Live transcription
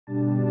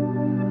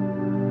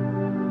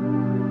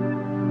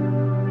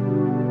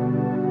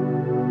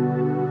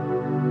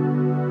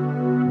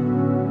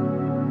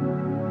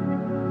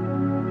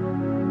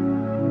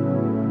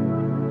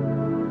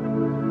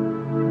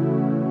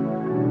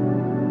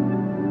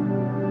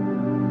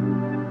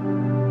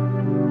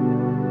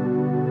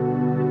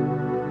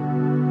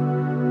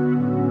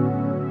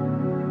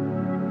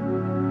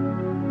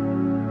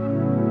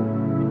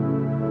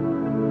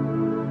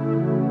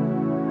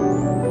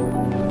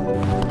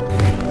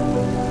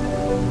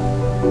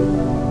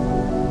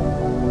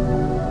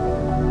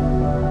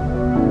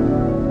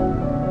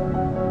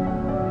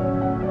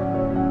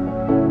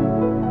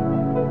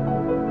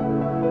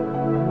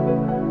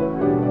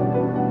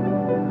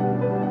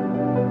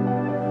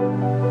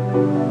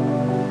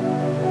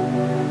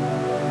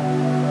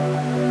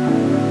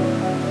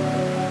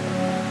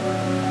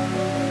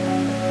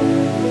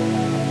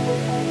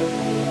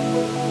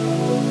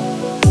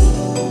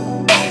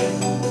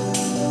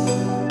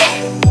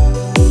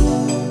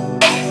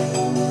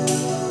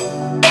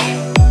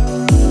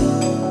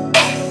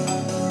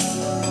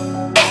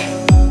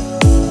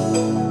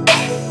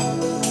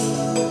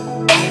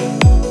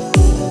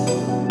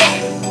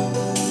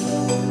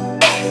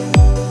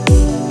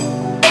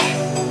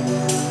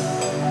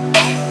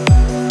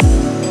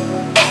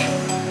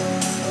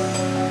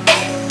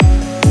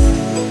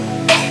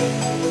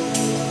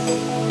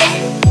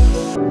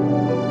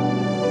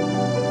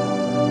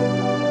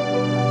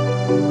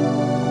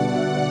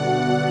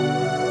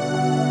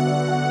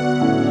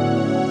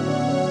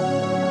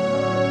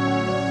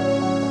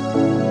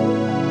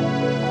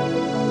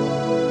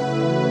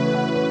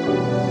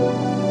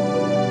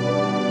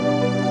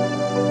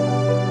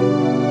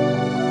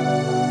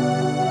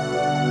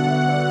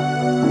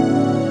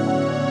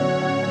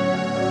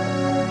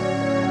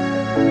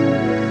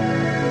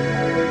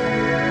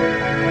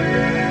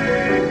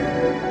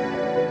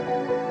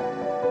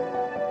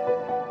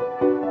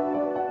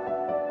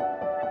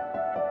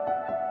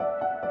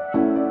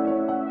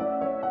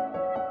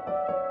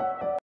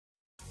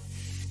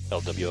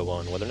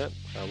LWO1 WeatherNet,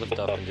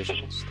 liftoff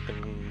conditions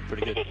looking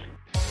pretty good.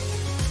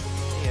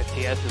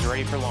 ESTS is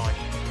ready for launch.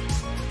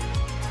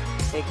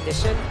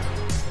 Ignition.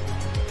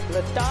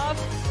 Liftoff.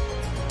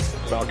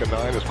 Falcon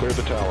 9 has cleared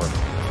the tower.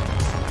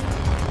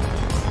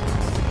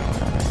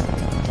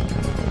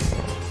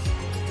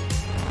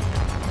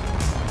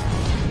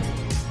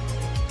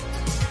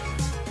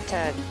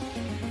 Ten,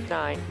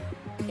 9,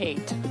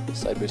 8.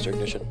 Side booster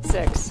ignition.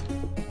 6,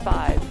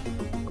 5,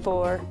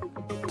 4,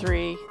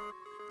 3,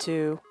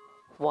 2,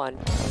 1.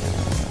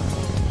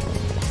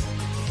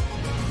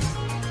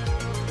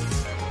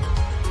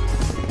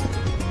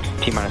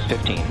 T-minus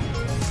 15.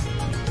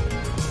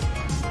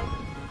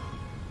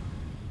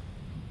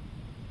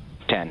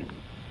 10,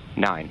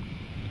 9,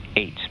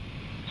 8,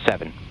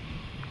 7,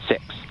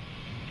 6,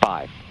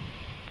 5,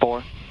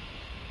 4,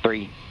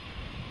 3,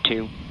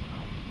 2,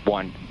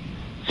 1,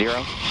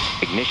 0.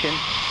 Ignition.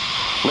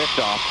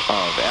 Liftoff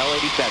of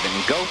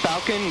L-87. Go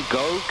Falcon,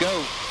 go,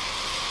 go.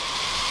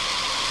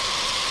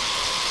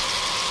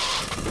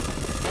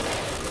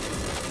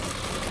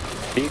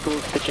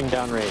 Vehicles pitching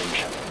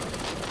downrange.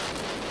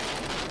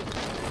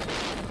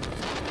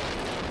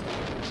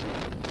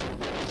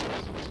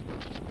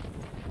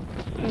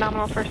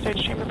 Nominal first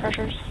stage chamber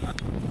pressures.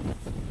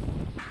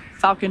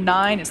 Falcon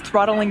 9 is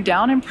throttling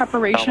down in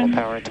preparation.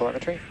 Nominal power and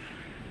telemetry.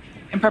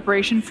 In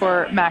preparation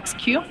for max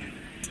Q.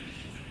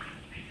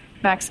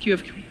 Max Q,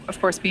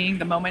 of course, being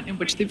the moment in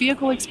which the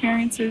vehicle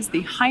experiences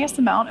the highest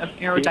amount of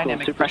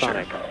aerodynamic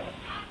pressure.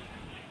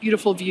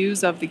 Beautiful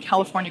views of the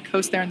California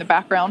coast there in the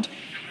background.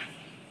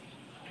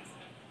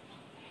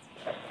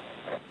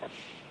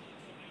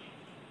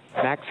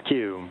 Max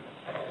Q.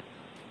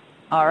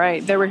 All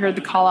right, there we heard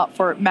the call out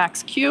for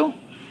max Q.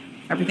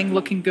 Everything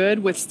looking good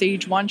with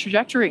stage 1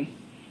 trajectory.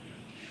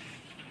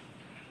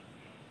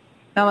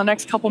 Now, in the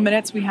next couple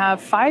minutes, we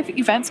have 5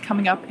 events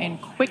coming up in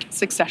quick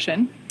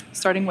succession,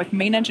 starting with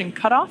main engine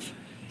cutoff,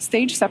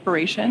 stage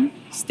separation,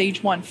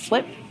 stage 1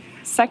 flip,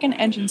 second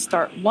engine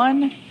start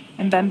 1,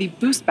 and then the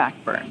boostback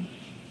burn.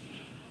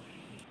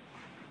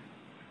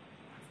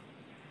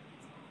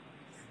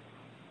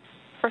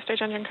 First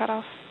stage engine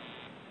cutoff.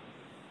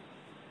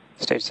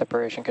 Stage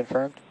separation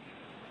confirmed.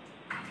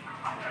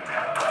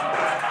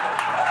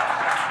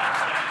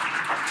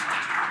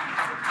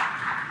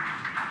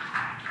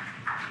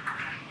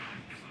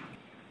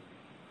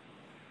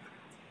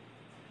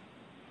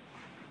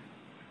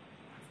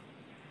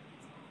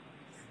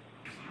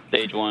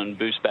 Stage 1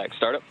 boostback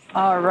startup.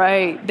 All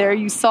right, there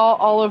you saw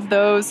all of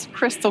those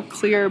crystal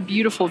clear,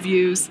 beautiful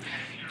views.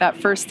 That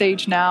first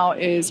stage now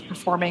is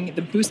performing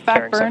the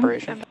boostback burn.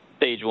 Separation.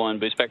 Stage 1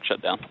 boostback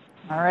shutdown.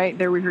 All right,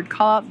 there we heard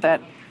call out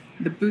that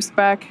the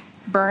boostback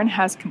burn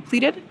has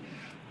completed.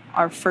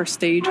 Our first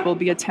stage will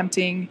be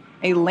attempting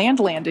a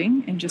land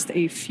landing in just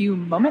a few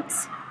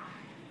moments.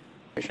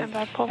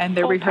 And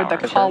there we heard the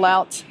call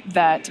out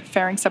that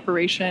fairing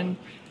separation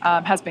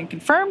has been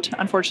confirmed.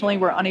 Unfortunately,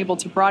 we're unable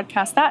to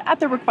broadcast that at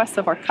the request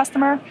of our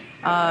customer,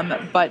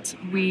 but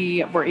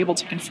we were able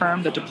to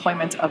confirm the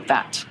deployment of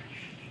that.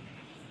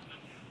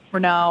 We're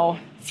now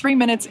 3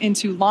 minutes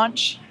into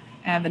launch,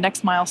 and the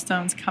next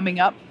milestones coming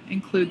up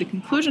include the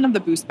conclusion of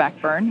the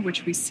boostback burn,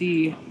 which we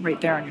see right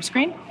there on your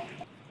screen.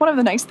 One of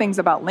the nice things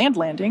about land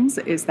landings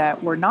is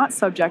that we're not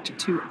subject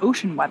to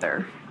ocean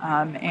weather,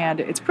 and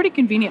it's pretty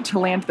convenient to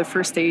land the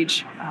first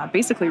stage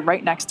basically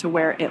right next to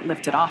where it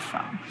lifted off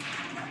from.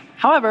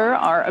 However,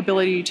 our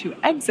ability to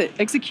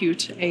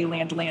execute a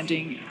land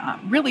landing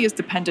really is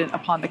dependent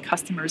upon the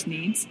customer's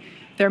needs.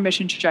 Their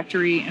mission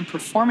trajectory and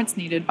performance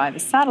needed by the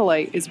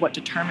satellite is what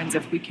determines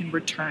if we can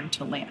return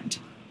to land.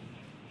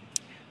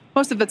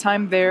 Most of the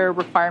time, their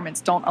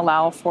requirements don't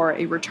allow for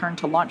a return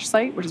to launch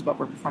site, which is what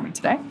we're performing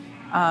today,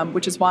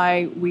 which is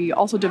why we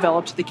also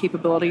developed the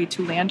capability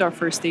to land our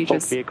first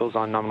stages. Both vehicles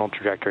on nominal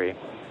trajectory.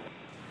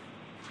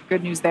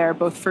 Good news there,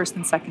 both first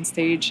and second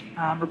stage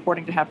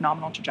reporting to have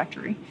nominal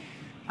trajectory.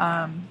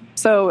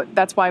 So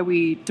that's why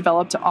we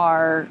developed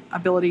our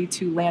ability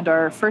to land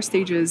our first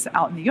stages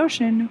out in the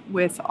ocean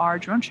with our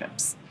drone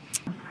ships.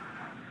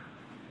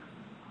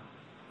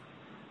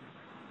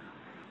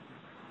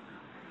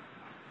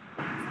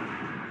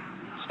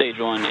 Stage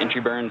 1, entry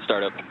burn,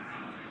 startup.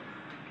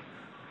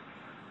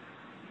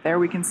 There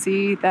we can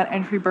see that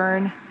entry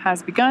burn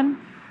has begun,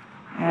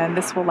 and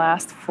this will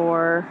last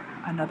for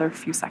another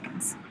few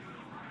seconds.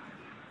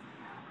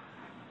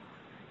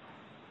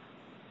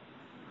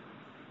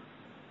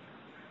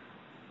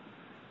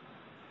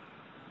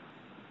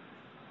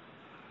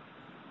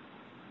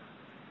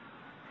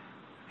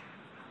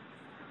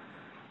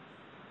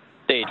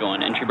 Stage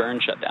 1, entry burn,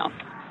 shutdown.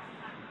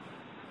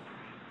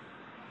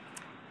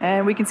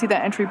 And we can see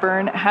that entry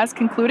burn has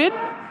concluded.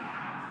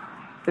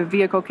 The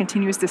vehicle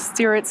continues to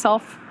steer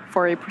itself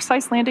for a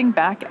precise landing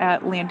back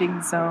at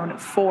landing zone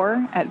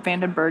 4 at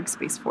Vandenberg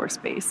Space Force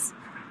Base.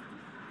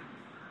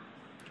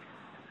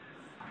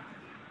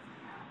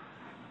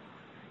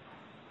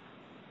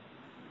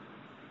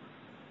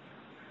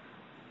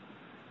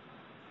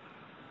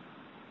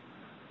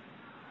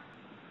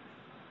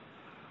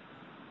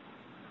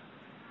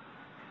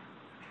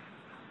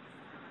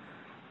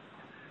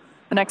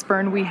 The next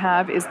burn we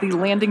have is the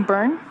landing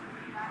burn.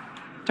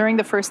 During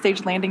the first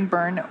stage landing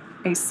burn,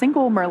 a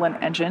single Merlin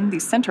engine, the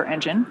center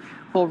engine,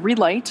 will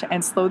relight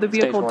and slow the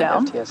vehicle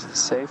down. Stage 1 FTS is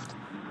saved.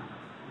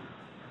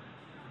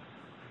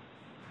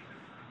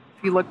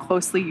 If you look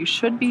closely, you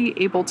should be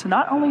able to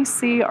not only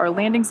see our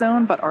landing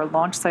zone, but our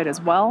launch site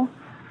as well.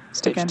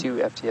 Stage Again, 2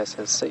 FTS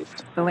has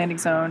saved. the landing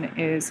zone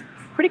is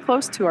pretty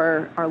close to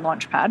our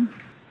launch pad.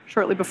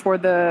 Shortly before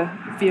the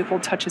vehicle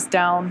touches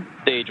down.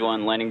 Stage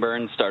 1, landing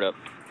burn, startup.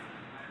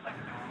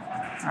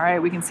 All right,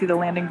 we can see the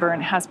landing burn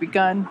has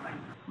begun.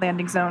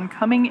 Landing zone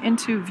coming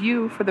into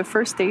view for the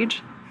first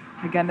stage.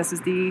 Again, this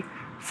is the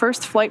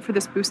first flight for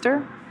this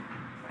booster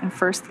and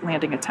first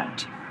landing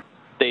attempt.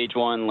 Stage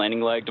 1,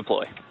 landing leg,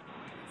 deploy.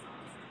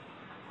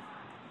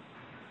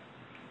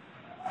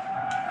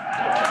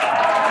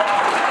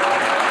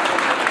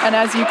 And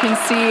as you can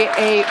see,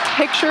 a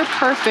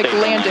picture-perfect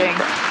landing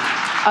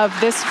of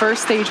this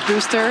first stage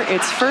booster,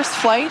 its first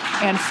flight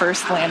and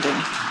first landing.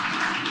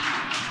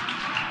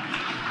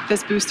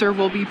 This booster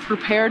will be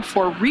prepared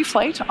for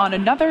reflight on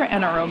another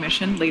NRO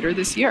mission later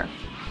this year.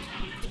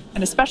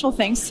 And a special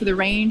thanks to the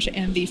range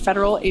and the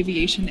Federal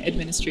Aviation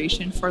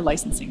Administration for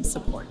licensing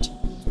support.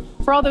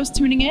 For all those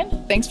tuning in,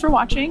 thanks for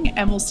watching,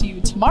 and we'll see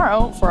you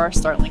tomorrow for our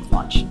Starlink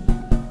launch.